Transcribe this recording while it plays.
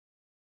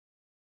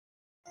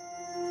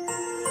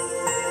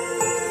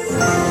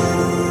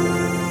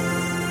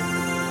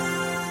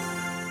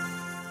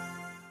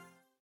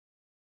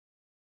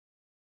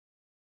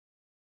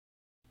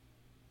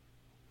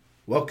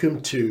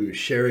Welcome to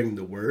Sharing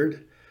the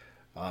Word.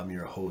 I'm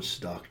your host,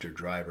 Dr.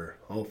 Driver.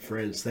 Oh,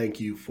 friends, thank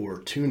you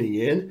for tuning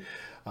in.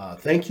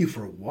 Thank you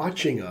for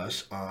watching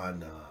us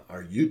on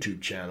our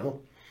YouTube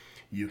channel.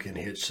 You can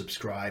hit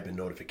subscribe and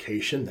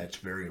notification. That's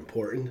very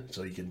important,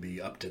 so you can be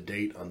up to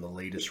date on the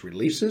latest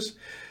releases.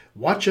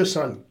 Watch us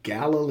on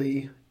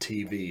Galilee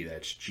TV.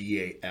 That's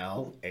Galalee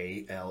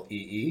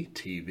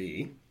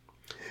TV.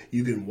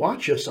 You can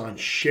watch us on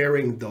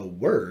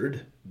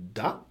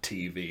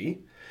sharingtheword.tv.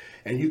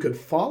 And you can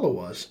follow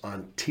us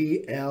on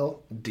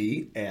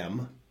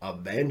TLDM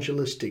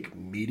Evangelistic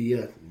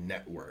Media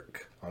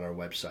Network on our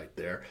website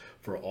there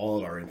for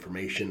all our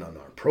information on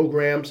our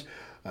programs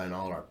and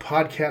all our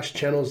podcast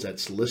channels.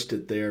 That's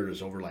listed there.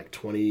 There's over like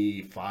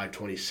 25,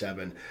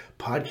 27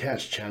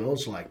 podcast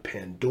channels like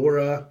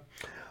Pandora,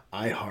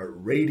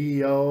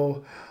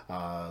 iHeartRadio,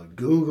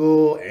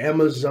 Google,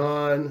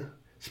 Amazon,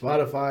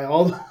 Spotify,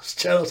 all those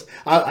channels.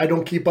 I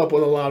don't keep up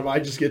with a lot of them. I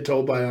just get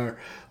told by our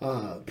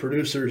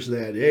producers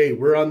that, hey,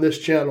 we're on this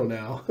channel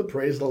now.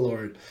 Praise the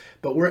Lord.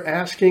 But we're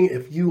asking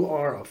if you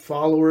are a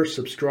follower,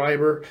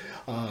 subscriber,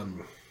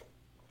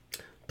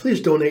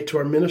 please donate to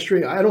our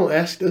ministry. I don't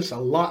ask this a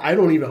lot. I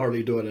don't even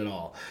hardly do it at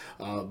all.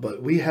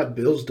 But we have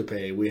bills to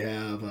pay. We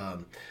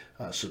have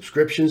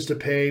subscriptions to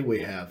pay.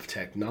 We have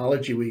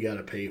technology we got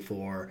to pay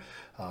for.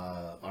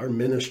 Our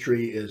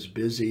ministry is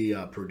busy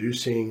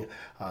producing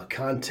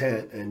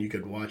content, and you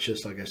could watch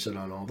us, like I said,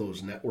 on all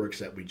those networks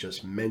that we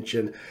just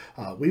mentioned.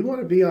 We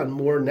want to be on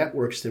more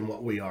networks than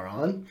what we are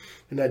on,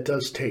 and that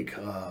does take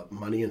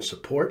money and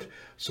support.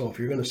 So if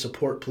you're going to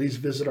support, please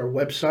visit our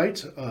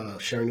website,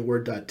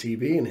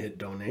 sharingtheword.tv, and hit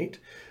donate,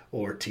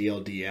 or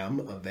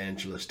TLDM,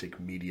 Evangelistic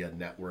Media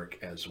Network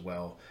as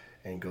well,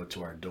 and go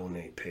to our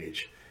donate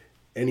page.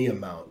 Any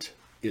amount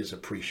is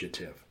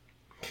appreciative.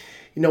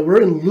 You know,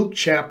 we're in Luke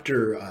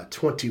chapter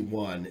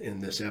 21 in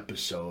this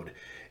episode,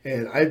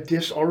 and I've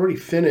just already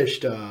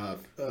finished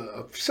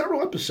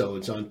several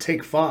episodes on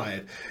Take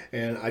 5,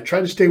 and I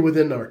try to stay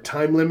within our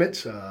time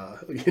limits.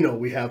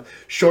 We have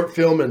short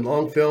film and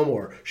long film,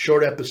 or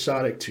short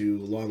episodic to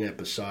long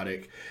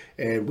episodic,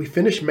 and we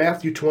finished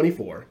Matthew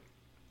 24,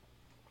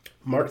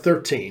 Mark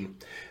 13.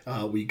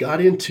 We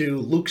got into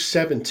Luke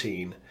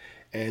 17,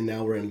 and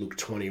now we're in Luke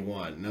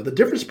 21. Now, the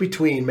difference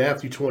between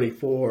Matthew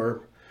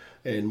 24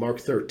 and Mark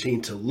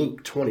 13 to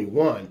Luke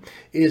 21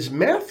 is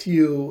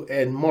Matthew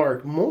and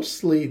Mark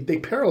mostly, they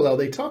parallel.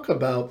 They talk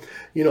about,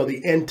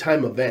 the end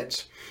time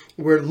events,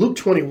 where Luke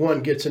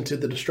 21 gets into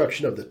the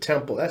destruction of the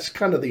temple. That's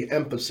kind of the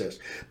emphasis.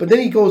 But then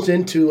he goes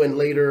into, in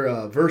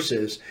later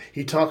verses,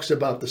 he talks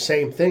about the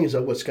same things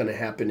of what's going to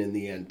happen in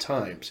the end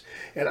times.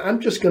 And I'm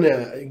just going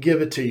to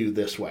give it to you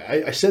this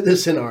way. I said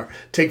this in our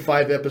Take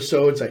 5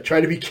 episodes. I try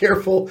to be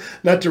careful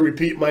not to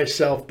repeat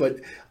myself, but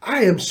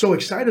I am so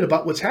excited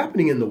about what's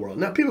happening in the world.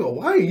 Now, people go,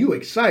 why are you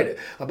excited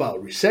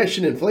about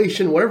recession,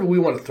 inflation, whatever we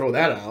want to throw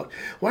that out?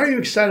 Why are you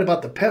excited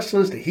about the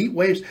pestilence, the heat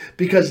waves?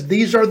 Because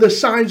these are the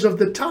signs of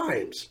the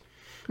times.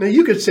 Now,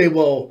 you could say,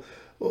 well,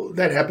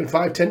 that happened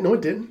 5, 10. No,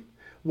 it didn't.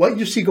 What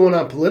you see going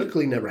on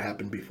politically never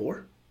happened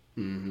before.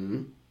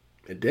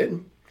 It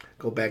didn't.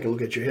 Go back and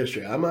look at your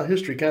history. I'm a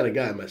history kind of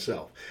guy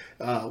myself.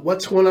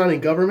 What's going on in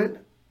government?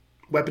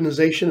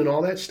 Weaponization and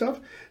all that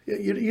stuff?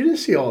 You didn't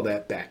see all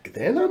that back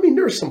then. I mean,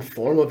 there's some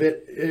form of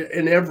it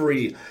in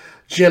every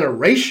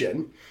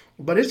generation,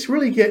 but it's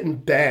really getting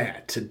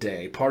bad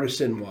today,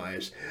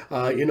 partisan-wise.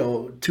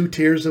 2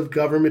 tiers of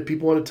government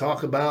people want to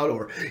talk about,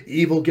 or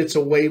evil gets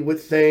away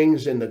with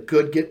things and the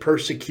good get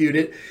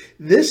persecuted.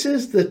 This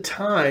is the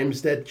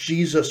times that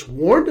Jesus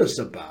warned us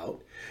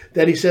about,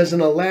 that he says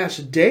in the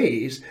last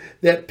days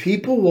that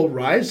people will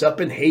rise up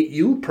and hate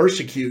you,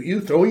 persecute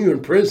you, throw you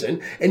in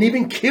prison, and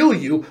even kill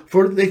you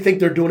for they think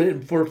they're doing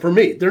it for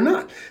me. They're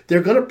not. They're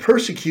going to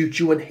persecute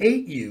you and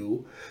hate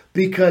you,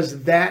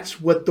 because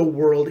that's what the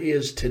world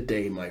is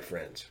today, my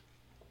friends.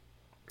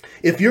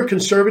 If you're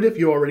conservative,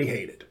 you're already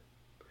hated.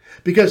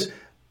 Because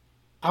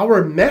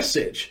our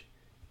message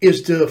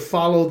is to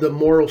follow the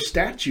moral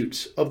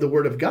statutes of the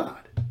Word of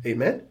God.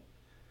 Amen?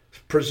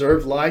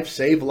 Preserve life,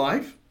 save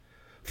life.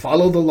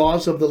 Follow the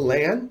laws of the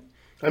land.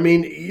 I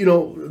mean,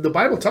 the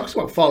Bible talks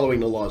about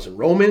following the laws in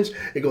Romans.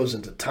 It goes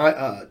into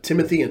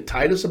Timothy and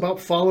Titus about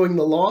following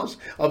the laws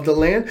of the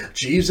land.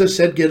 Jesus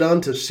said, get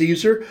unto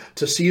Caesar,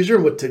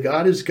 what to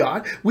God is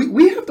God.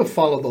 We have to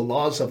follow the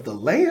laws of the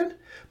land.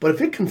 But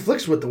if it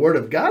conflicts with the Word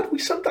of God, we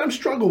sometimes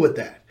struggle with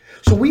that.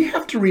 So we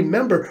have to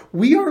remember,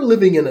 we are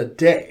living in a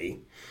day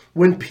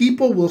when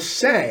people will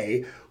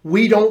say,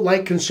 we don't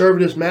like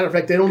conservatives. Matter of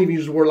fact, they don't even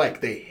use the word like.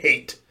 They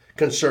hate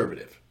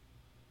conservative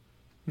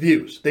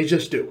views. They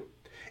just do.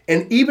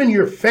 And even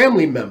your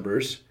family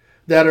members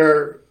that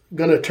are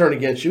going to turn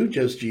against you,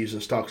 just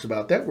Jesus talks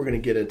about that. We're going to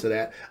get into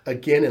that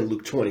again in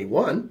Luke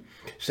 21.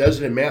 Says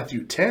it in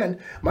Matthew 10.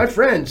 My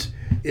friends,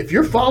 if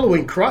you're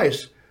following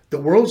Christ, the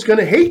world's going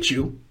to hate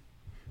you.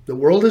 The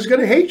world is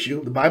going to hate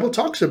you. The Bible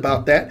talks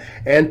about that.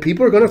 And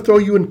people are going to throw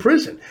you in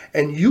prison.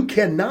 And you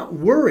cannot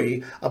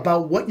worry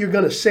about what you're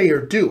going to say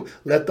or do.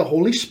 Let the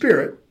Holy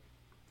Spirit,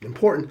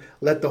 important,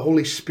 let the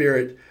Holy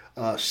Spirit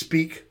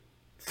speak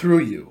through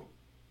you.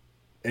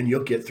 and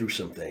you'll get through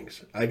some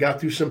things. I got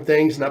through some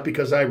things not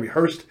because I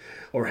rehearsed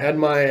or had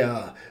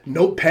my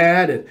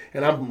notepad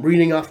and I'm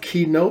reading off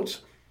key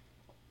notes.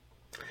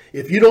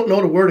 If you don't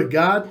know the Word of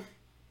God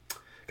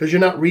because you're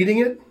not reading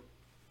it,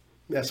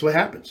 that's what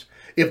happens.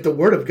 If the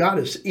Word of God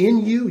is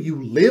in you,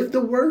 you live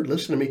the Word.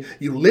 Listen to me.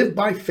 You live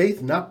by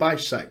faith, not by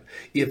sight.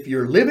 If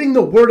you're living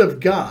the Word of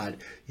God,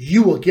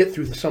 you will get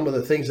through some of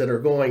the things that are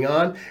going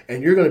on,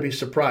 and you're going to be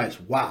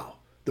surprised. Wow,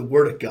 the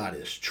Word of God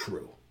is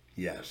true.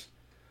 Yes.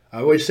 I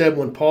always said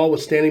when Paul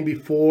was standing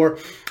before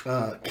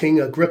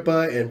King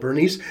Agrippa and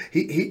Bernice,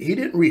 he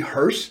didn't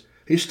rehearse.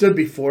 He stood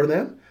before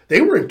them.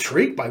 They were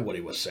intrigued by what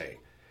he was saying.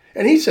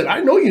 And he said, I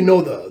know you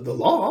know the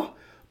law,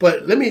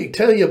 but let me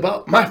tell you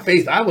about my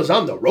faith. I was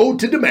on the road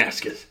to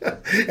Damascus,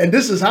 and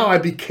this is how I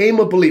became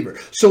a believer.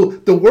 So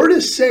the Word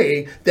is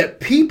saying that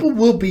people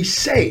will be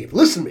saved.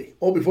 Listen to me.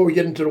 Oh, before we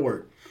get into the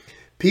Word.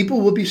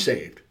 People will be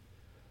saved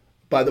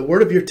by the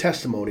word of your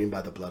testimony and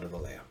by the blood of the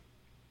Lamb.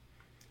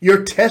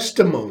 Your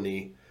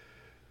testimony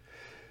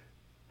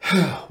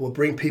will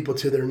bring people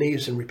to their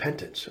knees in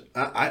repentance.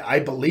 I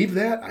believe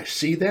that. I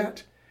see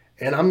that.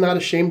 And I'm not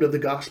ashamed of the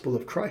gospel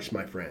of Christ,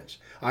 my friends.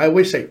 I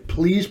always say,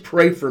 please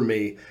pray for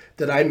me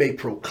that I may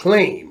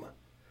proclaim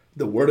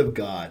the word of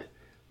God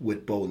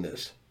with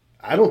boldness.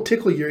 I don't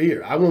tickle your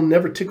ear. I will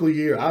never tickle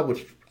your ear.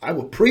 I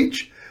will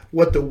preach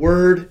what the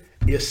word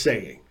is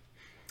saying.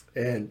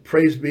 And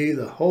praise be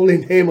the holy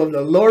name of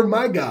the Lord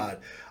my God.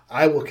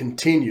 I will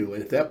continue.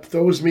 And if that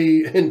throws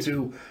me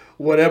into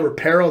whatever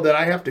peril that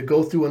I have to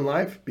go through in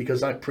life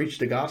because I preach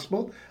the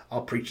gospel,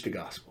 I'll preach the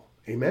gospel.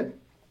 Amen.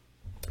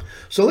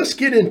 So let's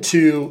get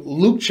into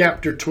Luke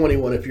chapter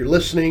 21. If you're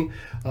listening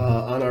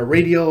on our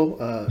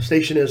radio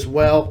station as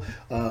well,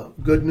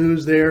 good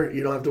news there.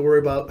 You don't have to worry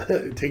about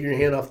taking your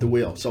hand off the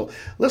wheel. So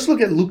let's look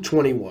at Luke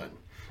 21.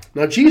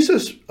 Now,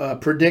 Jesus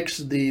predicts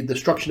the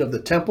destruction of the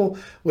temple,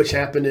 which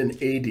happened in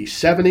AD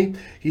 70.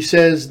 He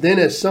says, then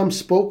as some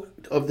spoke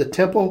of the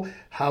temple,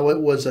 how it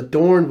was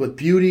adorned with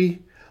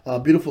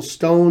beautiful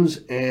stones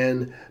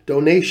and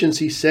donations,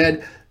 he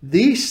said,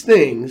 these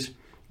things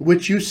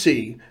which you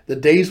see, the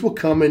days will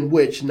come in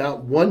which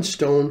not one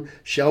stone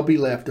shall be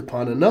left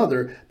upon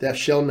another that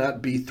shall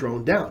not be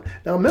thrown down.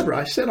 Now remember,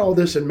 I said all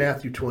this in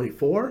Matthew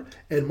 24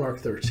 and Mark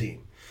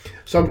 13.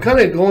 So I'm kind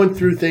of going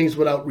through things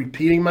without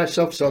repeating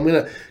myself. So I'm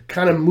going to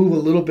kind of move a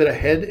little bit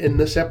ahead in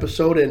this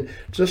episode, and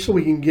just so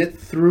we can get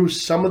through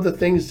some of the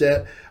things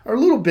that are a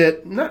little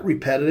bit, not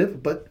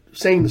repetitive, but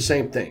saying the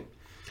same thing.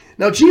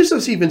 Now,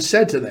 Jesus even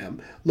said to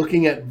them,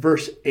 looking at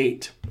verse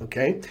 8,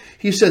 okay,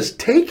 he says,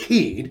 take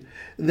heed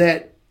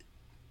that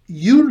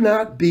you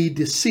not be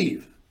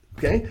deceived.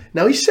 Okay.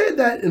 Now he said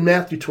that in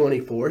Matthew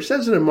 24. He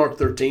says it in Mark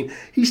 13.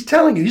 He's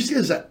telling you, he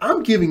says that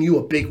I'm giving you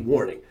a big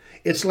warning.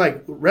 It's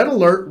like red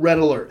alert, red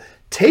alert.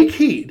 Take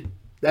heed.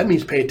 That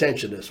means pay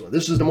attention to this one.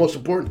 This is the most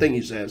important thing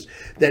he says,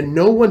 that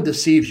no one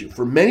deceives you.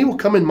 For many will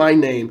come in my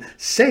name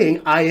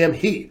saying, I am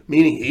he.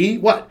 Meaning he,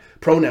 what?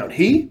 Pronoun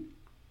he.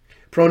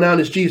 Pronoun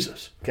is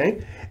Jesus.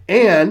 Okay.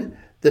 And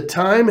the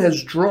time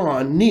has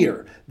drawn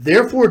near.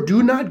 Therefore,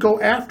 do not go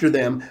after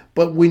them.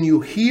 But when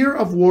you hear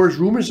of wars,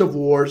 rumors of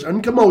wars,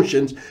 and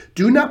commotions,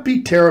 do not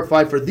be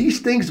terrified, for these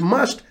things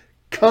must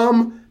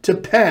come to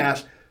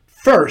pass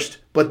first,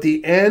 but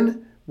the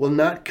end will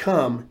not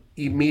come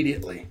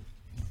immediately.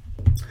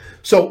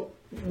 So,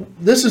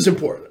 this is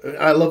important.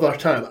 I love our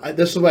time.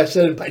 This is what I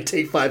said in my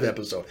Take 5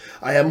 episode.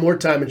 I have more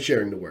time in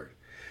sharing the word.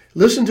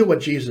 Listen to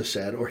what Jesus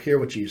said, or hear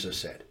what Jesus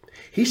said.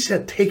 He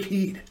said, take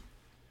heed.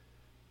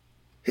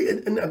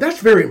 And that's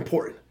very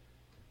important.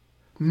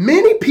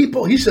 Many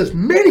people, he says,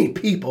 many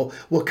people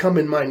will come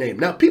in my name.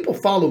 Now, people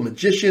follow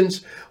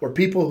magicians or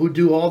people who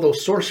do all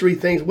those sorcery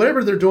things,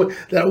 whatever they're doing,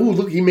 that, oh,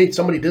 look, he made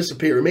somebody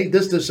disappear, he made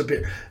this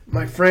disappear.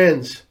 My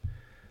friends,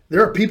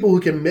 there are people who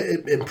can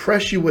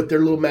impress you with their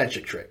little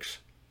magic tricks.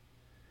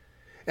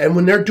 And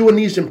when they're doing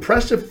these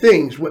impressive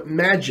things with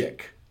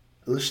magic,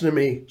 listen to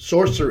me,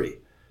 sorcery,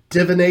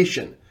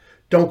 divination,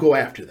 don't go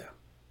after them.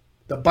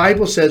 The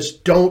Bible says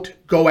don't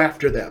go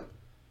after them.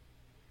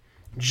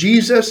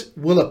 Jesus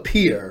will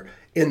appear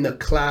in the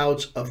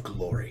clouds of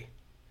glory.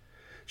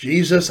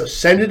 Jesus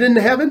ascended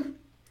into heaven.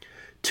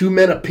 Two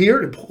men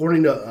appeared,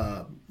 according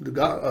to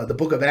the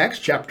book of Acts,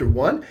 chapter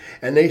 1.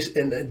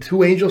 And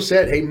two angels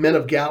said, hey, men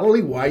of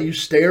Galilee, why are you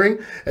staring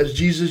as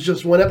Jesus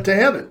just went up to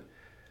heaven?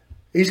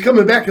 He's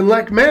coming back in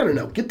like manner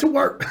now. Get to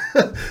work.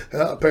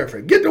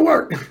 Paraphrase. Get to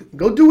work.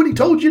 Go do what he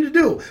told you to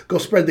do. Go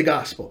spread the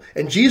gospel.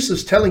 And Jesus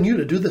is telling you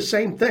to do the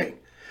same thing.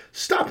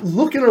 Stop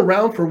looking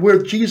around for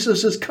where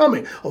Jesus is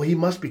coming. Oh, he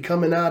must be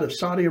coming out of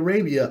Saudi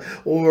Arabia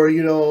or,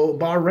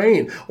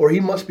 Bahrain, or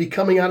he must be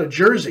coming out of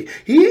Jersey.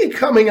 He ain't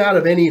coming out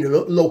of any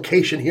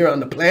location here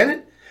on the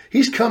planet.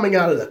 He's coming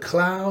out of the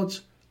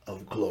clouds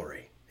of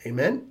glory.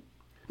 Amen?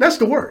 That's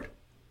the word.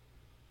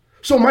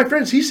 So, my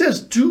friends, he says,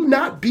 do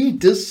not be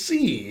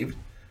deceived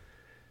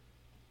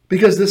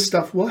because this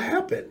stuff will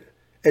happen.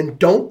 And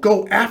don't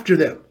go after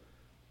them.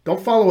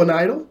 Don't follow an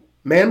idol,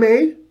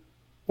 man-made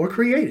or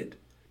created.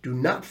 Do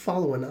not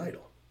follow an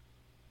idol.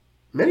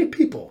 Many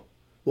people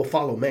will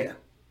follow man.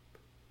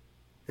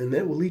 and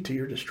that will lead to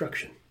your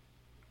destruction.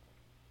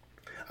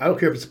 I don't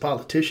care if it's a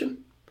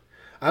politician.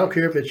 I don't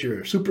care if it's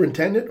your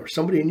superintendent or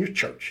somebody in your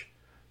church.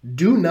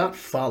 Do not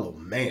follow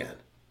man.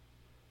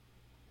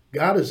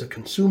 God is a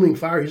consuming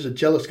fire. He's a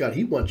jealous God.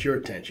 He wants your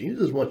attention. He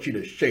doesn't want you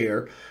to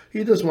share.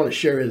 He doesn't want to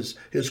share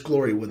his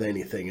glory with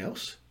anything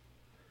else.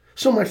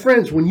 So my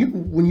friends, when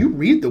you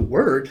read the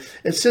word,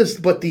 it says,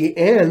 but the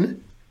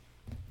end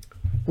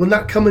will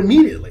not come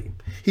immediately.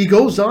 He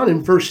goes on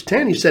in verse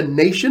 10, he said,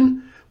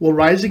 nation will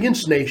rise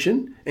against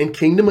nation and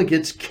kingdom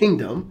against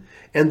kingdom,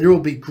 and there will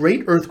be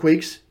great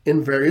earthquakes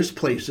in various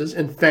places,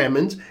 and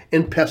famines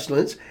and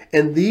pestilence,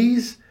 and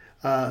these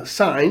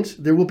signs,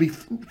 there will be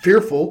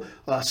fearful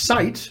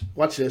sights.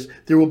 Watch this.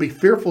 There will be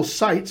fearful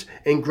sights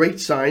and great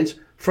signs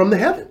from the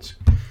heavens.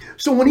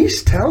 So when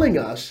he's telling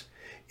us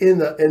in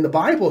the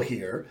Bible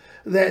here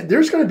that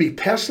there's going to be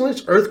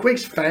pestilence,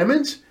 earthquakes,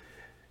 famines,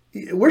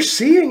 we're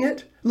seeing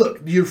it.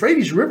 Look, the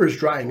Euphrates River is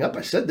drying up.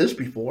 I said this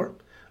before.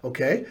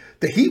 Okay,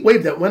 the heat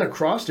wave that went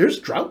across, there's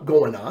drought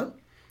going on.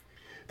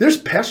 There's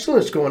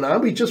pestilence going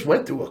on. We just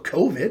went through a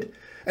COVID,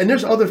 and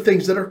there's other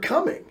things that are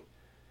coming.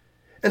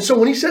 And so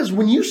when he says,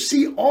 when you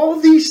see all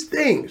these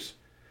things,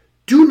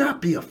 do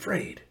not be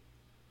afraid.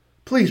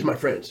 Please, my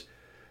friends,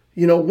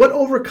 what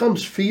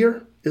overcomes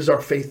fear is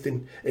our faith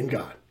in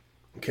God.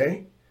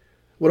 Okay?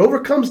 What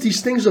overcomes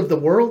these things of the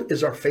world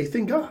is our faith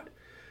in God.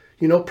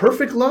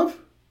 Perfect love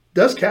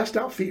does cast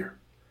out fear.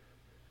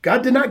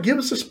 God did not give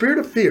us a spirit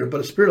of fear, but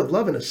a spirit of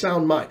love and a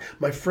sound mind.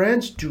 My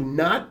friends, do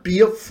not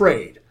be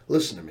afraid.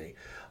 Listen to me.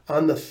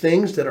 On the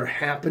things that are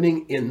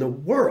happening in the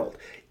world.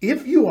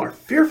 If you are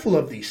fearful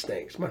of these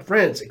things, my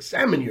friends,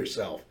 examine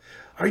yourself.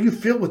 Are you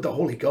filled with the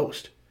Holy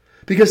Ghost?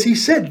 Because he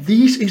said,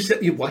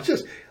 watch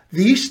this,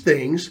 these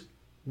things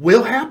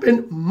will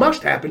happen,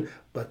 must happen,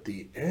 but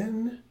the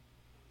end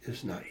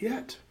is not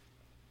yet.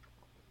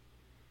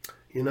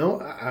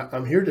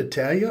 I'm here to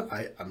tell you,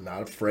 I'm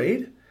not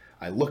afraid.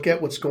 I look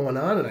at what's going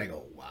on and I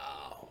go,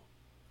 wow,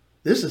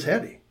 this is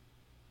heavy.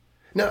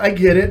 Now, I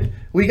get it.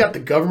 We got the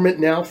government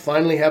now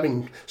finally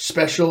having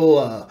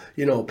special,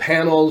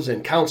 panels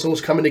and councils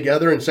coming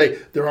together and say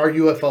there are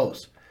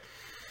UFOs.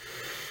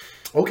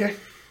 Okay.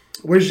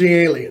 Where's the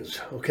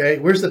aliens? Okay.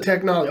 Where's the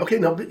technology? Okay.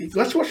 Now,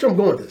 let's watch where I'm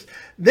going with this.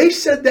 They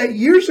said that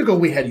years ago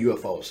we had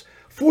UFOs.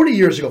 40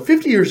 years ago,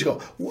 50 years ago.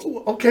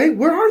 Okay.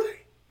 Where are they?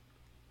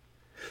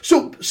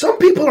 So some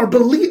people are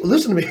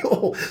listen to me.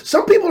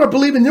 Some people are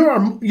believing there are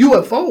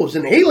UFOs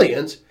and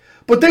aliens,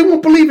 but they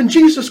won't believe in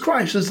Jesus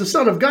Christ as the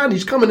Son of God, and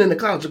he's coming in the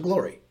clouds of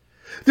glory.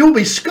 There will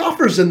be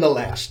scoffers in the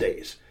last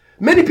days.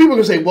 Many people are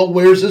going to say, well,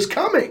 where's this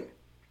coming?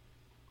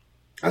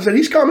 I said,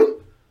 he's coming.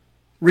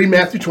 Read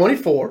Matthew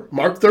 24,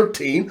 Mark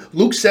 13,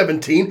 Luke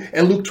 17,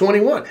 and Luke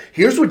 21.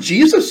 Here's what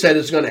Jesus said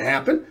is going to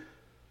happen.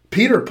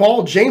 Peter,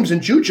 Paul, James,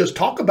 and Jude just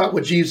talk about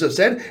what Jesus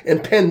said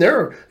and pen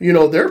their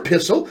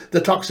epistle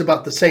that talks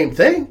about the same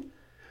thing.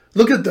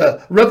 Look at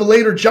the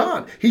Revelator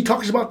John. He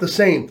talks about the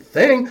same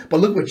thing, but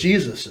look what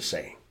Jesus is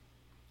saying.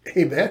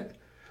 Amen.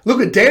 Look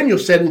what Daniel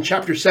said in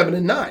chapter 7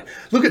 and 9.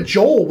 Look at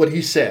Joel, what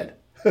he said.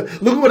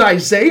 Look at what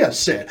Isaiah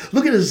said.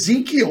 Look at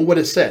Ezekiel, what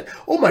it said.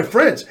 Oh, my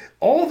friends,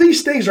 all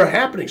these things are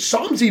happening.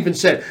 Psalms even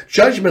said,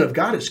 judgment of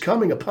God is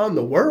coming upon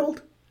the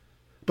world.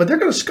 But they're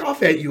going to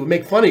scoff at you and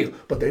make fun of you.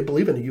 But they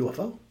believe in a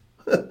UFO.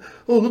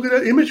 Oh, look at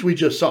that image we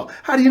just saw.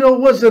 How do you know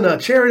it wasn't a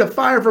chariot of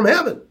fire from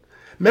heaven?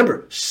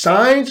 Remember,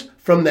 signs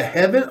from the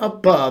heaven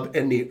above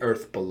and the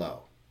earth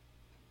below.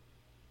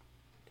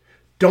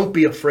 Don't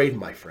be afraid,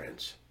 my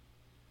friends.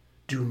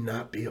 Do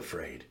not be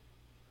afraid.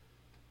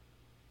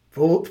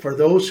 For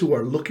those who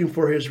are looking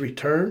for his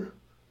return,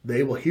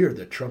 they will hear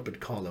the trumpet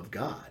call of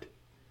God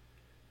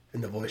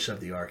and the voice of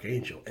the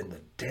archangel, and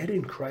the dead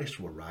in Christ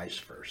will rise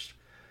first.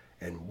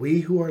 And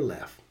we who are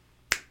left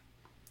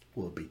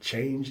will be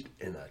changed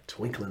in a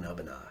twinkling of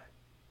an eye.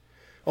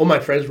 Oh, my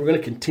friends, we're going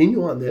to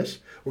continue on this.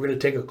 We're going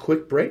to take a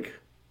quick break.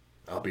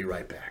 I'll be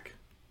right back.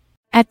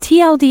 At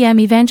TLDM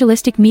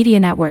Evangelistic Media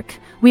Network,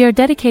 we are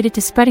dedicated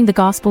to spreading the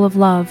gospel of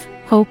love,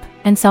 hope,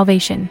 and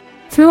salvation.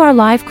 Through our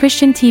live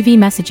Christian TV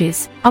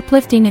messages,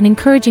 uplifting and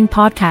encouraging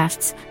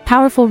podcasts,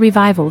 powerful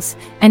revivals,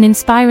 and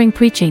inspiring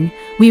preaching,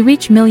 we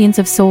reach millions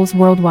of souls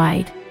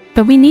worldwide.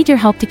 But we need your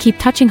help to keep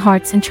touching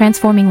hearts and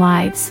transforming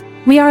lives.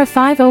 We are a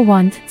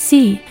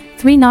 501(c)(3)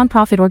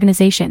 nonprofit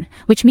organization,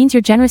 which means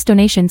your generous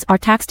donations are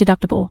tax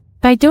deductible.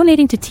 By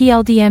donating to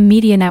TLDM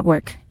Media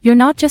Network, you're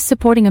not just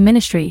supporting a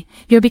ministry,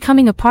 you're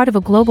becoming a part of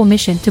a global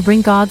mission to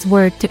bring God's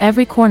word to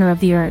every corner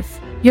of the earth.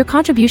 Your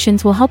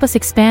contributions will help us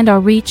expand our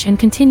reach and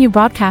continue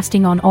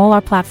broadcasting on all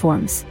our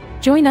platforms.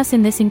 Join us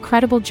in this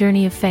incredible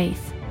journey of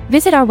faith.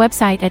 Visit our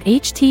website at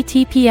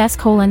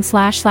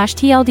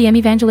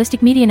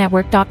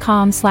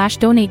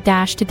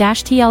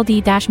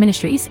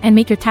https://tldmevangelisticmedianetwork.com/donate-to-tld-ministries and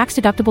make your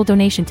tax-deductible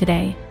donation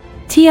today.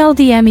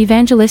 TLDM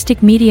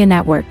Evangelistic Media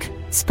Network,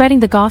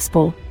 spreading the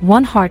gospel,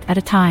 one heart at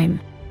a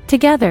time.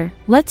 Together,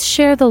 let's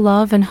share the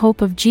love and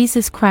hope of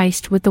Jesus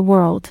Christ with the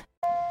world.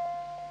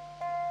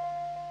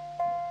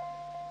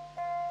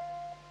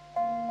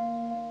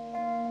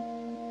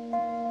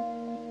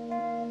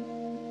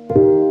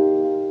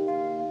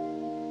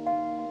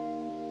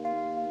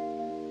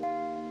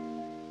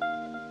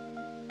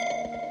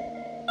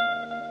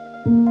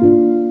 Welcome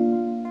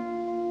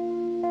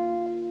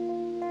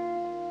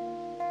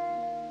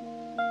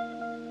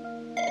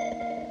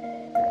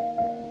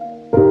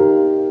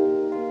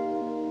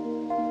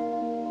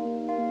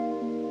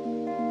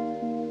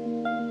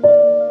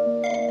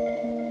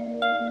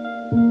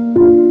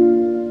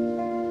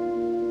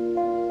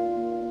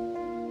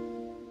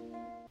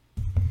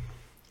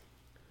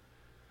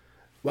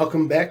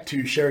back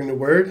to Sharing the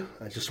Word.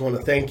 I just want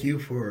to thank you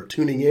for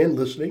tuning in,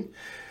 listening,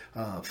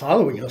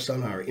 following us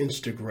on our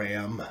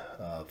Instagram,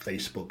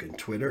 Facebook, and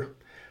Twitter.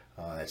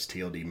 That's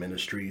TLD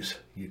Ministries.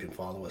 You can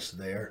follow us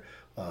there.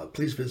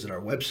 Please visit our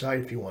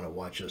website if you want to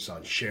watch us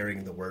on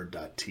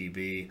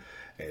sharingtheword.tv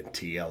and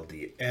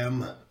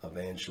TLDM,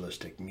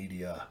 Evangelistic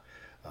Media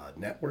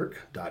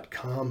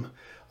Network.com.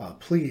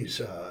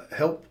 Please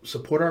help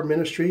support our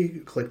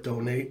ministry. Click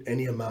donate.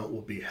 Any amount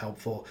will be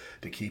helpful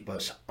to keep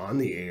us on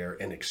the air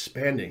and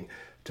expanding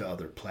to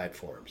other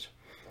platforms.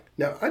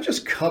 Now, I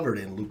just covered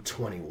in Luke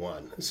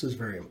 21. This is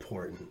very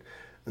important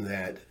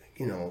that,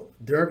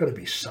 there are going to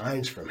be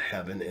signs from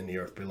heaven and the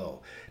earth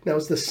below. Now,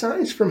 is the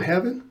signs from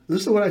heaven,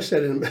 this is what I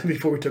said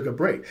before we took a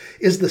break,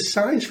 is the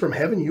signs from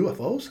heaven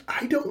UFOs?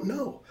 I don't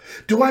know.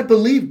 Do I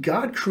believe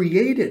God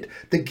created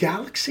the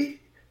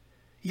galaxy?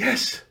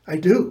 Yes, I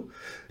do.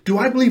 Do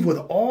I believe with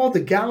all the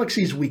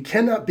galaxies we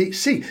cannot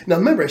see? Now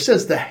remember, it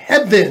says the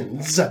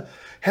heavens.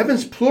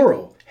 Heavens,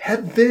 plural.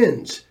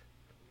 Heavens.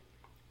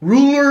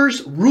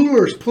 Rulers,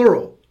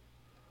 plural.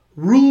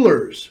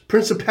 Rulers,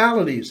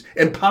 principalities,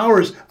 and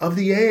powers of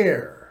the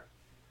air.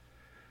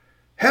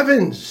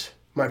 Heavens,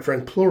 my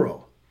friend,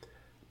 plural.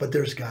 But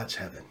there's God's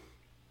heaven,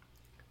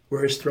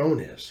 where his throne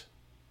is.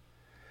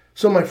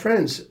 So my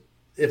friends,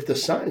 if the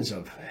signs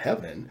of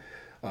heaven,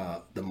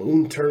 the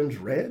moon turns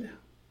red,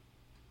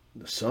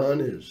 the sun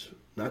is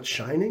not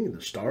shining,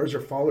 the stars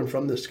are falling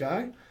from the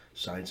sky,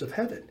 signs of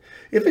heaven.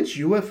 If it's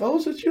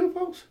UFOs, it's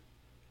UFOs.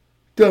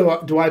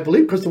 Do I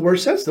believe? Because the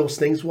word says those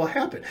things will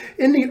happen.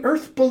 In the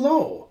earth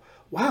below,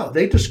 wow,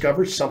 they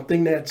discovered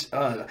something that's,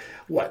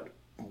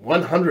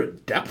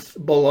 100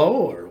 depth below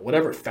or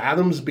whatever,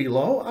 fathoms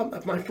below?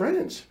 My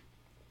friends.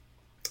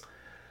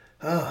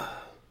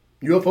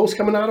 UFOs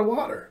coming out of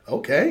water.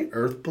 Okay,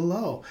 earth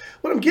below.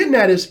 What I'm getting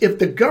at is if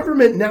the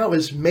government now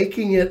is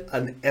making it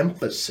an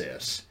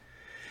emphasis,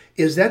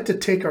 is that to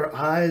take our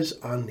eyes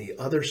on the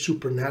other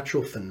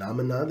supernatural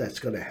phenomena that's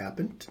going to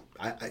happen?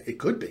 It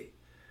could be.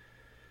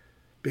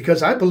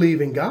 Because I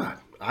believe in God.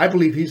 I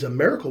believe he's a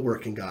miracle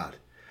working God.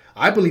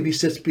 I believe he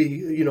sits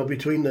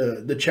between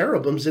the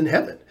cherubims in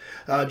heaven.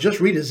 Just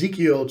read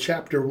Ezekiel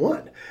chapter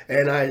 1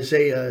 and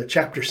Isaiah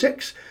chapter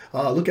 6.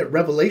 Look at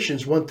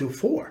Revelations 1 through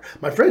 4.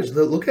 My friends,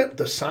 look at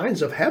the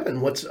signs of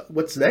heaven,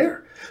 what's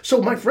there.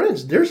 So my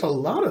friends, there's a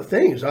lot of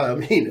things. Wow.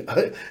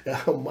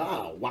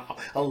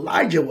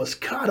 Elijah was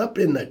caught up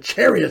in the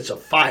chariots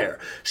of fire.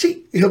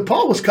 See,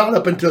 Paul was caught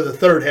up into the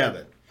third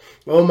heaven.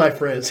 Oh, my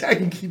friends, I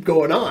can keep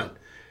going on.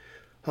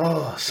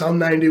 Oh, Psalm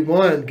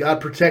 91, God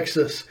protects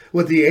us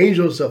with the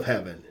angels of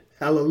heaven.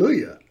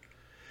 Hallelujah.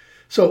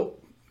 So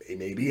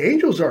maybe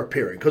angels are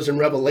appearing, because in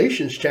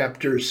Revelations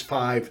chapters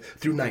 5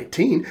 through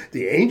 19,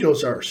 the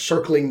angels are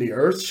circling the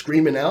earth,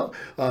 screaming out,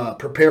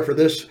 prepare for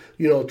this,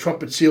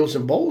 trumpet, seals,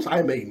 and bowls.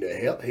 I mean,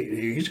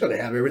 he's going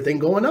to have everything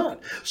going on.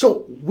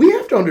 So we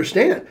have to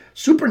understand,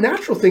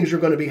 supernatural things are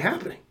going to be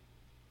happening.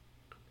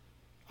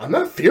 I'm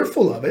not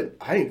fearful of it.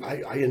 I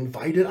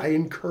invite it. I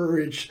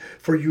encourage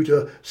for you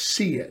to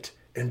see it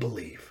and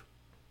believe.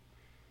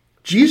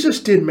 Jesus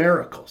did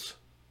miracles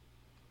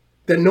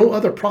that no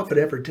other prophet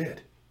ever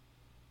did.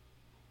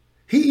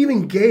 He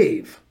even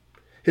gave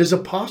his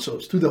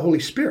apostles, through the Holy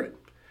Spirit,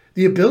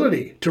 the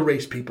ability to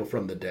raise people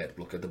from the dead.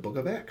 Look at the book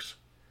of Acts.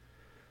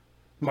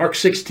 Mark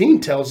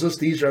 16 tells us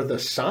these are the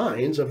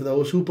signs of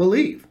those who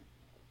believe.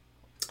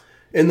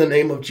 In the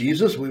name of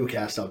Jesus, we will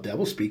cast out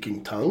devils,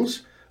 speaking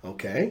tongues.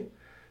 Okay.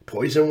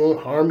 Poison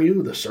won't harm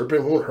you, the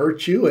serpent won't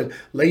hurt you, and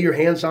lay your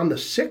hands on the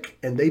sick,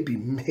 and they be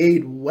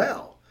made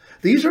well.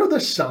 These are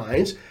the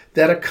signs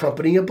that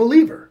accompany a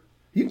believer.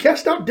 You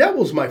cast out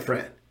devils, my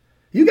friend.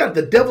 You got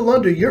the devil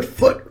under your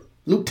foot.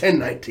 Luke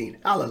 10:19.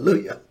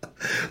 Hallelujah.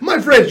 My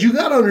friends, you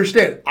got to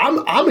understand,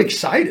 I'm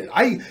excited.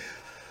 I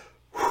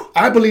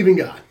believe in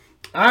God.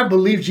 I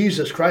believe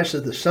Jesus Christ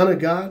is the Son of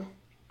God.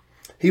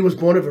 He was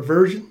born of a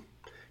virgin,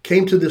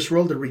 came to this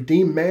world to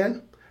redeem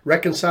man,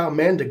 reconcile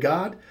man to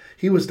God.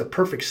 He was the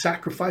perfect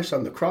sacrifice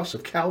on the cross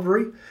of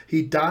Calvary.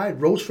 He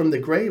died, rose from the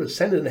grave,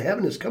 ascended into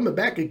heaven, is coming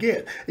back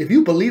again. If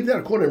you believe that,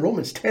 according to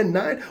Romans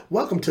 10:9,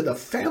 welcome to the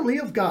family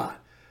of God.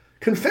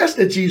 Confess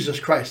that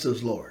Jesus Christ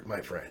is Lord, my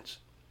friends.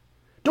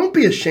 Don't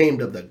be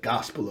ashamed of the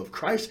gospel of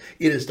Christ.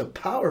 It is the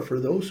power for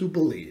those who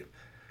believe,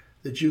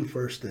 the Jew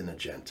first, then the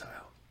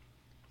Gentile.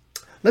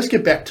 Let's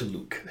get back to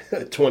Luke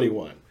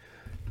 21.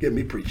 Get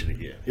me preaching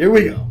again. Here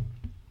we go.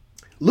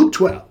 Luke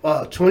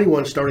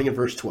 21, starting in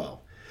verse 12.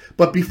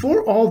 But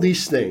before all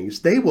these things,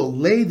 they will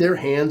lay their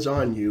hands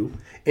on you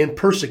and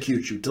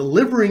persecute you,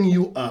 delivering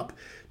you up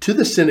to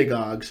the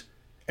synagogues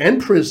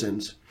and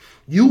prisons.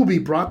 You will be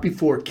brought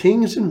before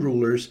kings and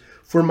rulers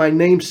for my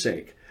name's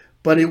sake.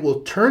 but it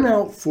will turn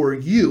out for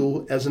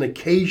you as an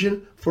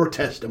occasion for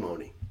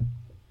testimony.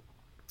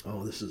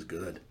 Oh, this is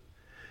good.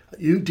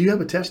 Do you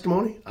have a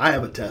testimony? I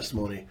have a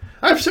testimony.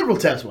 I have several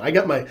testimonies. I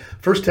got my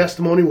first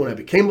testimony when I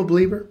became a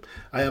believer.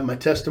 I have my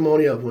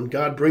testimony of when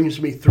God brings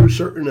me through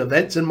certain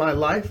events in my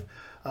life.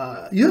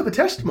 You have a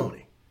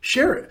testimony.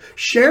 Share it.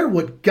 Share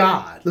what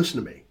God,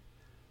 listen to me.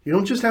 You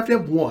don't just have to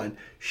have one.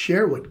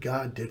 Share what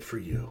God did for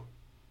you.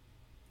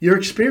 Your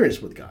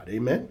experience with God.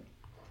 Amen?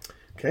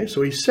 Okay,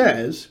 so he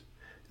says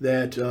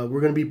that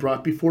we're going to be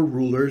brought before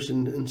rulers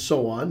and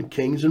so on,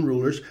 kings and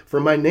rulers, for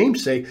my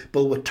name's sake,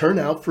 but will turn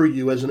out for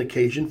you as an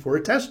occasion for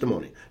a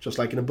testimony, just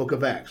like in the book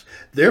of Acts.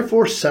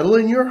 Therefore, settle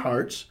in your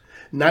hearts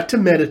not to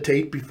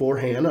meditate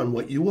beforehand on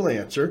what you will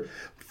answer,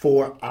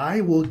 for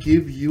I will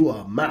give you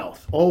a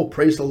mouth. Oh,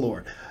 praise the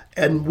Lord.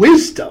 And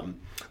wisdom,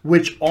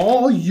 which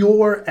all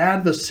your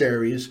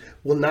adversaries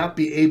will not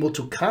be able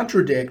to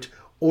contradict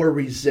or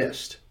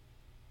resist.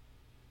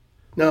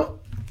 Now,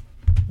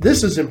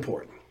 this is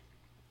important.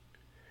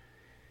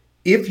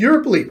 If you're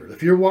a believer,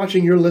 if you're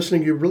watching, you're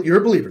listening, you're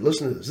a believer,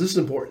 listen to this. This is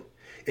important.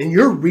 And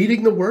you're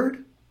reading the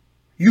Word,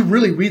 you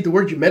really read the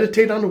Word, you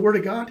meditate on the Word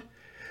of God,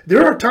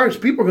 there are times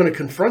people are going to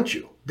confront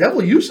you. The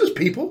devil uses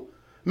people.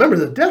 Remember,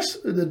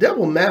 the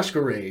devil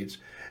masquerades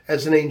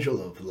as an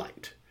angel of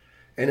light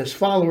and his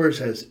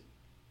followers as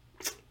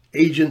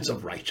agents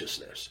of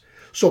righteousness.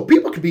 So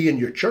people could be in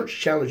your church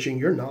challenging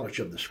your knowledge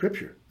of the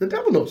Scripture. The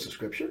devil knows the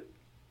Scripture.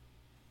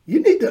 You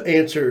need to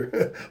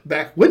answer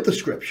back with the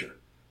Scripture.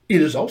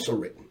 It is also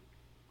written.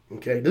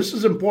 Okay, this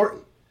is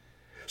important.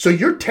 So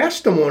your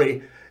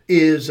testimony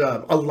is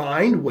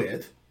aligned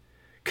with,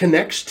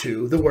 connects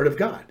to the Word of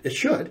God. It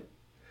should.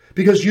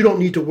 Because you don't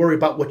need to worry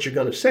about what you're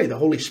going to say. The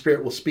Holy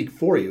Spirit will speak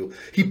for you.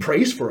 He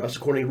prays for us,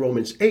 according to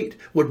Romans 8,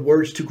 with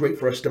words too great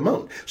for us to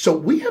mount. So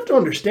we have to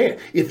understand,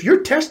 if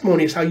your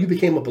testimony is how you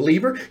became a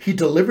believer, he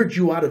delivered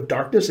you out of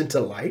darkness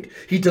into light.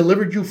 He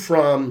delivered you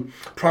from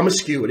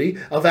promiscuity,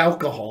 of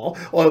alcohol,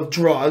 or of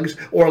drugs,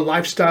 or a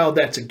lifestyle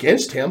that's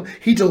against him.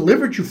 He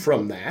delivered you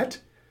from that.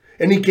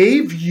 And he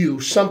gave you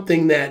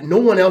something that no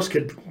one else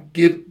could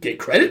get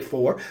credit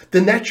for.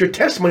 Then that's your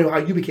testimony of how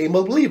you became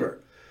a believer.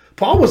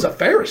 Paul was a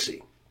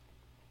Pharisee,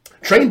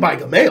 trained by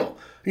Gamaliel,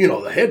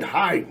 the head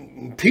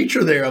high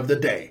teacher there of the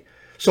day.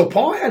 So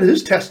Paul had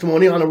his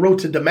testimony on the road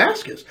to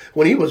Damascus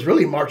when he was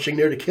really marching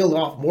there to kill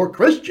off more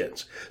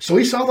Christians. So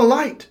he saw the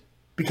light,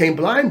 became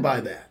blind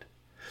by that.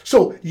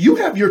 So you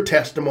have your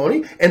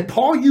testimony, and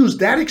Paul used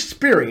that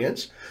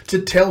experience to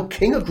tell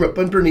King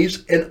Agrippa and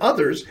Bernice and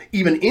others,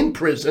 even in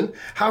prison,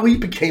 how he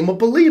became a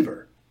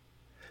believer.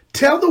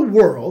 Tell the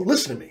world,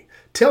 listen to me,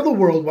 tell the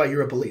world why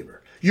you're a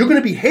believer. You're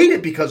going to be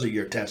hated because of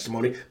your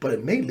testimony, but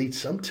it may lead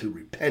some to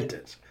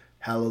repentance.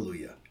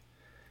 Hallelujah.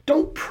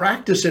 Don't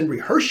practice and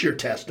rehearse your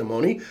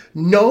testimony.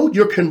 Know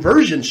your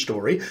conversion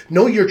story,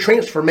 know your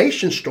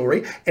transformation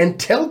story, and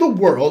tell the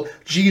world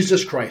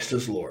Jesus Christ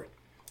is Lord.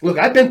 Look,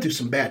 I've been through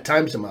some bad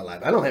times in my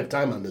life. I don't have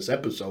time on this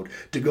episode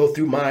to go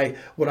through my,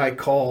 what I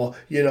call,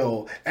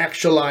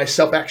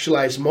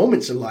 self-actualized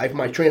moments in life,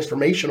 my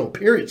transformational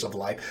periods of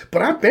life.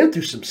 But I've been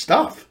through some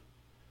stuff.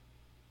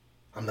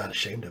 I'm not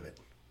ashamed of it.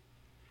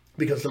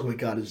 Because look what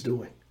God is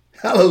doing.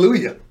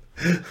 Hallelujah.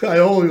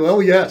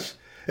 Yes.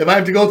 If I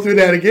have to go through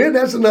that again,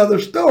 that's another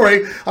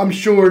story. I'm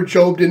sure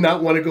Job did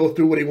not want to go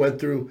through what he went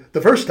through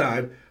the first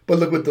time. But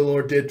look what the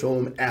Lord did to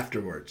him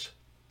afterwards.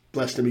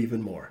 Blessed him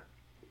even more.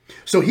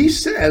 So he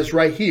says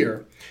right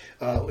here,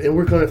 and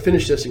we're going to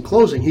finish this in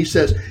closing. He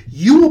says,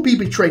 you will be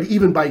betrayed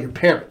even by your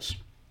parents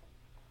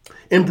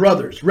and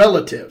brothers,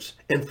 relatives,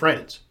 and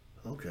friends.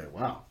 Okay,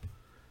 wow.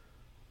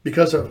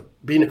 Because of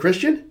being a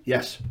Christian?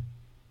 Yes.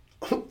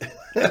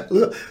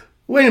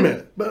 Wait a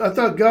minute. But I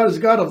thought God is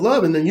a God of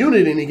love and then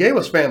unity, and he gave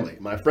us family.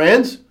 My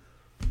friends,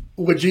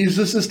 what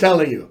Jesus is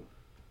telling you.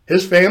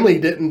 His family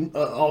didn't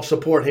all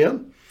support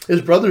him.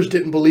 His brothers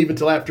didn't believe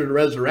until after the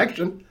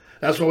resurrection.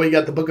 That's why we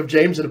got the book of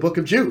James and the book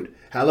of Jude.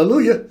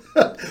 Hallelujah.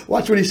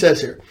 Watch what he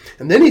says here.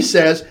 And then he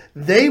says,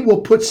 they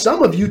will put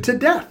some of you to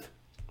death.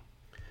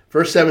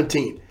 Verse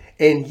 17,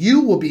 and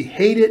you will be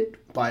hated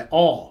by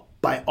all,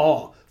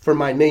 for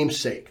my name's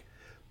sake.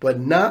 But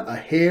not a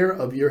hair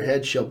of your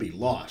head shall be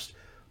lost.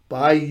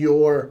 By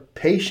your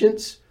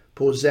patience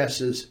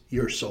possesses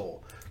your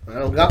soul. I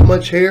don't got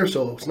much hair,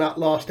 so it's not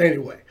lost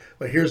anyway.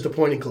 But here's the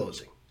point in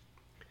closing.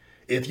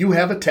 If you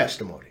have a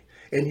testimony,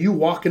 and you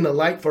walk in the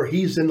light, for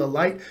he's in the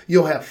light,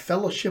 you'll have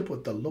fellowship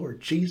with the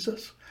Lord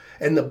Jesus,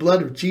 and the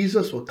blood of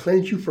Jesus will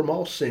cleanse you from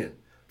all sin.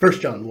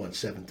 1 John 1,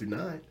 7 through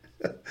 9.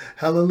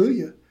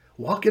 Hallelujah.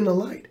 Walk in the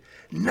light.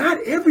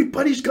 Not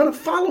everybody's going to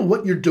follow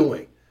what you're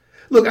doing.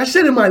 Look, I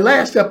said in my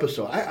last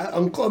episode,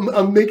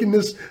 I'm making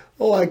this,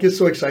 I get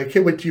so excited. I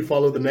can't wait till you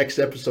follow the next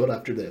episode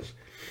after this.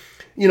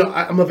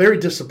 I'm a very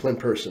disciplined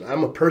person.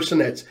 I'm a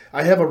person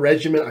I have a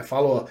regimen. I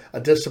follow a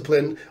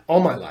discipline all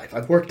my life.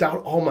 I've worked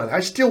out all my life. I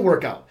still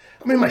work out.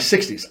 I'm in my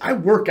 60s. I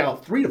work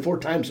out 3 to 4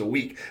 times a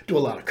week. Do a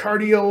lot of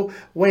cardio,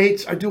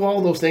 weights. I do all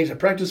those things. I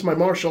practice my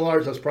martial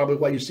arts. That's probably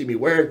why you see me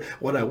wearing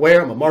what I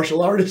wear. I'm a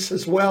martial artist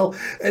as well.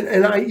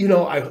 And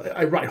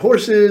I ride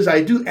horses.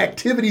 I do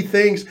activity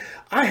things.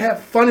 I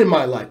have fun in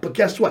my life. But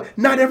guess what?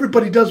 Not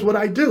everybody does what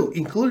I do,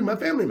 including my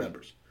family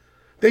members.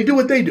 They do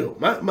what they do.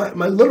 My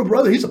little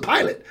brother, he's a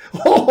pilot.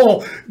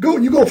 Oh,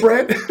 you go,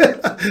 Fred.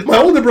 My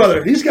older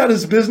brother, he's got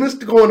his business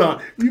going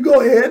on. You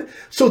go ahead.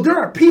 So there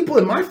are people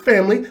in my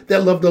family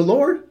that love the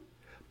Lord,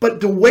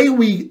 but the way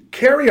we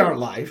carry our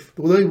life,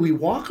 the way we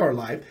walk our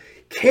life,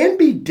 can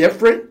be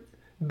different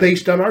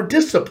based on our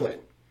discipline.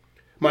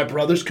 My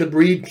brothers could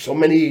read so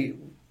many,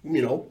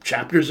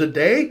 chapters a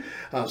day.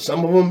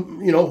 Some of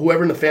them,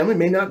 whoever in the family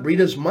may not read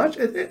as much.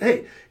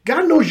 Hey,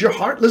 God knows your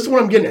heart. Listen to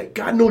what I'm getting at.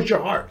 God knows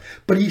your heart.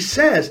 But he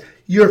says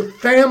your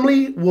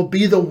family will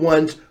be the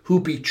ones who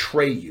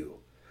betray you.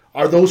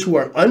 Are those who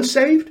are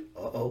unsaved?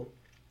 Uh-oh.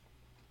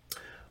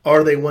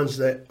 Are they ones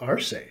that are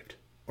saved?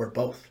 Or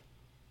both?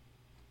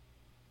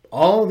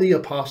 All the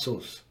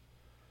apostles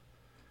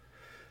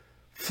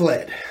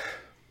fled,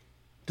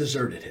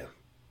 deserted him.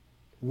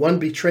 One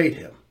betrayed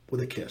him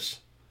with a kiss.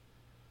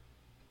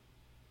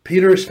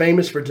 Peter is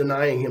famous for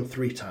denying him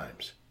 3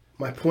 times.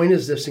 My point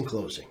is this in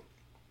closing.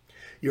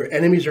 Your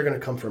enemies are going to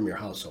come from your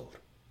household.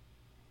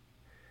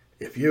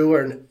 If you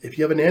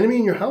have an enemy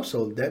in your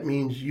household, that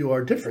means you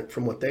are different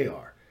from what they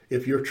are.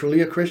 If you're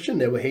truly a Christian,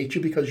 they will hate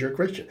you because you're a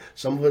Christian.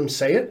 Some of them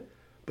say it,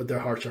 but their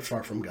hearts are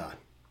far from God.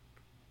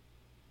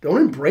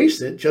 Don't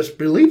embrace it. Just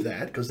believe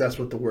that, because that's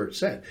what the word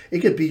said. It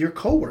could be your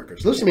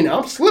coworkers. Listen to me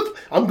now.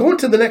 I'm going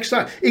to the next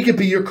side. It could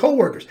be your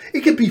coworkers.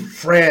 It could be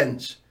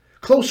friends,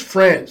 close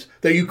friends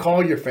that you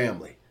call your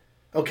family.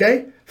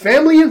 Okay?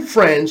 Family and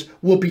friends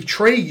will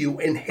betray you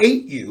and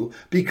hate you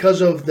because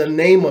of the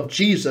name of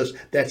Jesus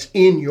that's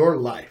in your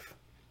life.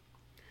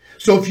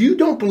 So if you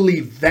don't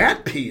believe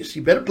that piece,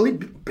 you better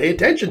pay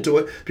attention to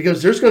it,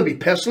 because there's going to be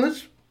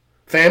pestilence,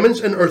 famines,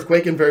 and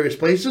earthquake in various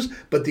places,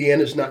 but the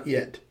end is not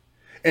yet.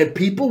 And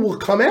people will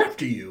come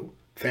after you,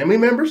 family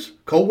members,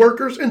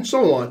 co-workers, and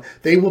so on.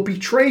 They will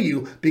betray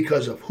you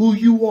because of who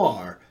you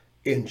are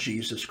in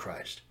Jesus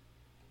Christ.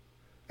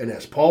 And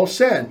as Paul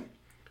said,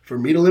 for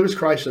me to live as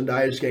Christ and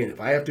die as gain.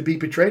 If I have to be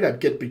betrayed, I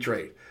get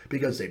betrayed.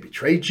 Because they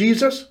betrayed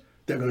Jesus,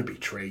 they're going to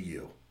betray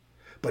you.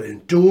 But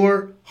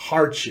endure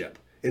hardship.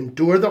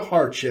 Endure the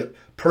hardship.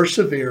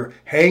 Persevere.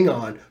 Hang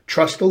on.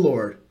 Trust the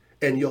Lord.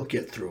 And you'll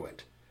get through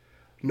it.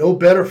 No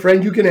better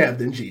friend you can have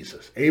than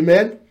Jesus.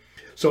 Amen?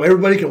 So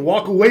everybody can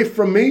walk away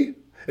from me.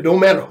 It don't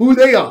matter who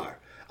they are.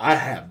 I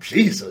have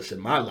Jesus in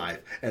my life.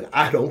 And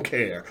I don't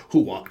care who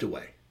walked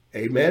away.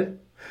 Amen?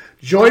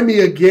 Join me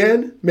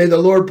again. May the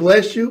Lord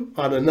bless you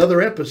on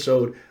another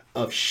episode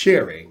of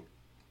Sharing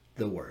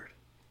the Word.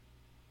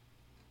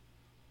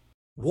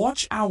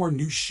 Watch our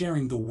new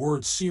Sharing the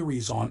Word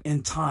series on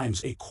End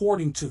Times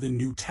According to the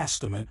New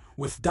Testament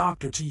with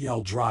Dr.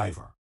 T.L.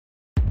 Driver.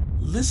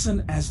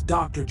 Listen as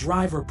Dr.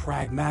 Driver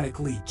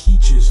pragmatically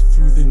teaches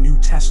through the New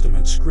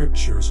Testament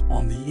scriptures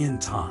on the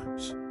end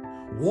times.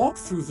 Walk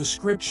through the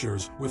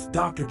scriptures with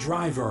Dr.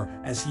 Driver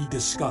as he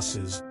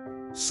discusses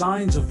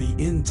signs of the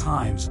end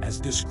times as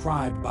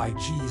described by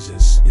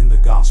Jesus in the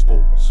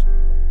Gospels.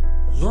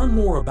 Learn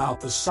more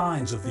about the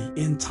signs of the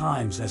end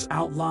times as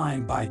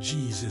outlined by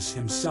Jesus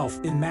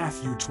himself in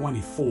Matthew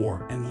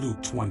 24 and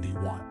Luke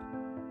 21.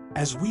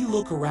 As we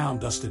look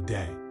around us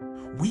today,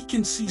 we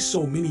can see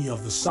so many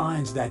of the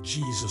signs that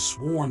Jesus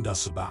warned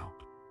us about.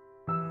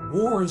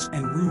 Wars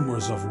and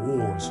rumors of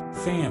wars,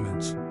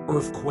 famines,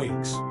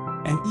 earthquakes,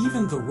 and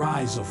even the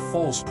rise of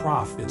false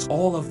prophets,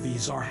 all of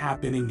these are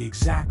happening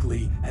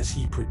exactly as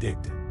he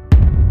predicted.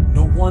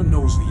 No one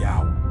knows the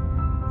hour.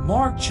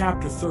 Mark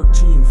chapter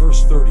 13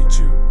 verse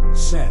 32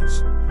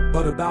 says,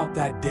 "But about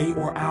that day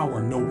or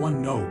hour no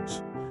one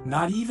knows,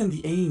 not even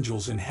the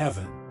angels in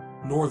heaven,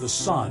 nor the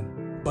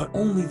Son, but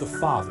only the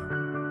Father."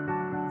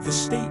 The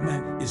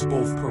statement is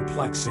both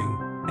perplexing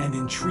and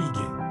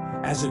intriguing,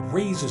 as it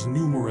raises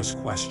numerous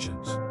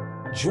questions.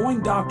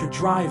 Join Dr.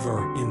 Driver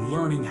in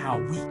learning how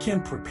we can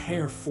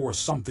prepare for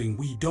something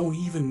we don't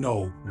even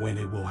know when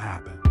it will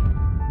happen.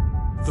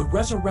 The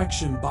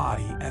resurrection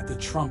body at the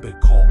trumpet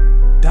call.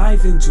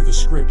 Dive into the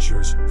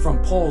scriptures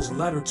from Paul's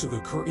letter to the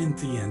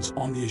Corinthians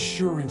on the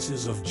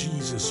assurances of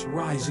Jesus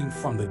rising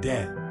from the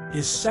dead,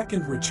 his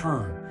second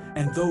return,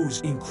 and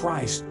those in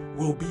Christ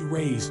will be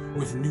raised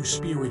with new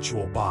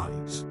spiritual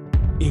bodies.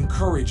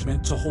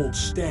 Encouragement to hold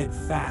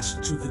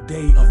steadfast to the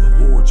day of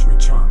the Lord's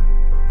return.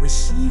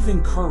 Receive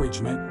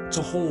encouragement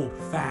to hold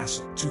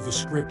fast to the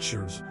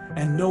scriptures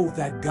and know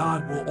that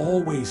God will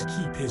always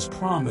keep his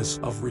promise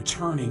of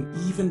returning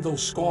even though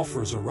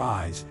scoffers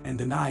arise and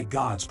deny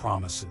God's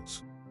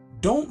promises.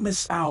 Don't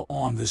miss out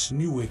on this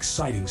new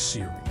exciting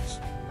series.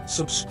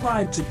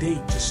 Subscribe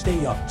today to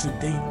stay up to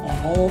date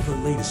on all the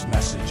latest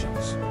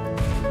messages.